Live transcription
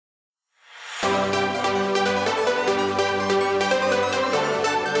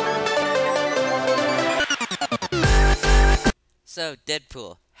So,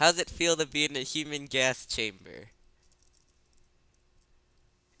 Deadpool, how's it feel to be in a human gas chamber?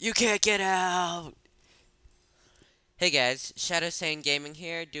 You can't get out! Hey guys, Shadow Sane Gaming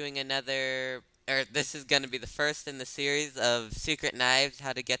here, doing another, this is gonna be the first in the series of secret knives,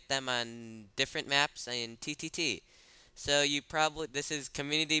 how to get them on different maps in TTT. So this is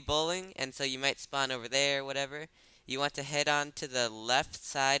community bowling, and so you might spawn over there, whatever. You want to head on to the left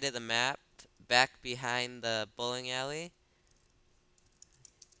side of the map, back behind the bowling alley.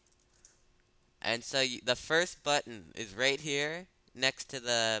 And so the first button is right here, next to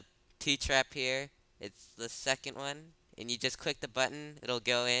the T-trap here. It's the second one, and you just click the button, it'll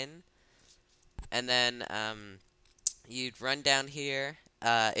go in. And then you'd run down here.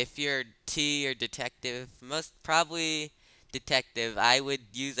 If you're T or detective, most probably detective, I would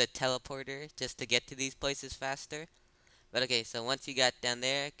use a teleporter just to get to these places faster. But okay, so once you got down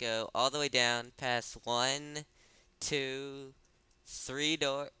there, go all the way down past 1, 2, 3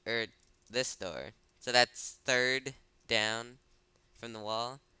 door, or this door. So that's third down from the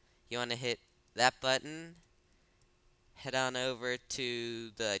wall. You want to hit that button. Head on over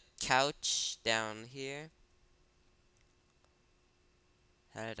to the couch down here.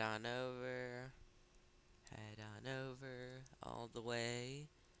 Head on over. Head on over. All the way.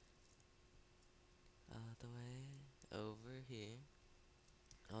 All the way over here.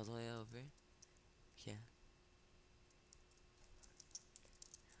 All the way over. Yeah.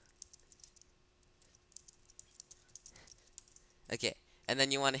 Okay. And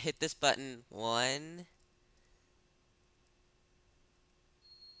then you want to hit this button. 1,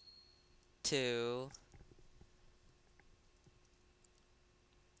 2,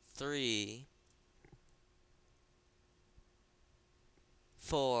 3,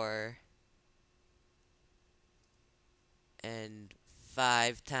 4, and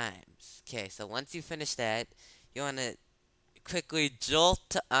 5 times. Okay, so once you finish that, you want to quickly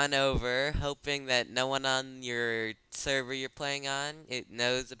jolt on over, hoping that no one on your server you're playing on it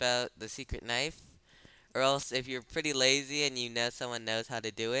knows about the secret knife. Or else if you're pretty lazy and you know someone knows how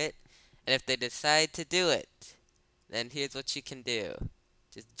to do it, and if they decide to do it, then here's what you can do.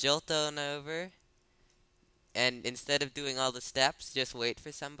 Just jolt on over, and instead of doing all the steps, just wait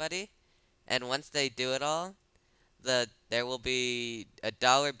for somebody. And once they do it all, there will be a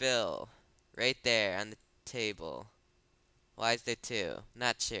dollar bill right there on the table. Why is there two?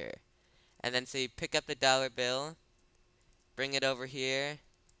 Not sure. And then so you pick up the dollar bill, bring it over here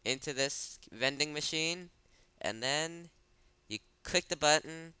into this vending machine, and then you click the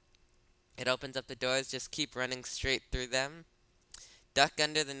button. It opens up the doors. Just keep running straight through them. Duck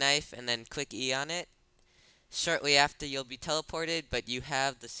under the knife and then click E on it. Shortly after, you'll be teleported, but you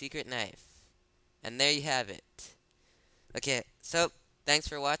have the secret knife. And there you have it. Okay, so thanks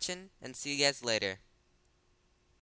for watching, and see you guys later.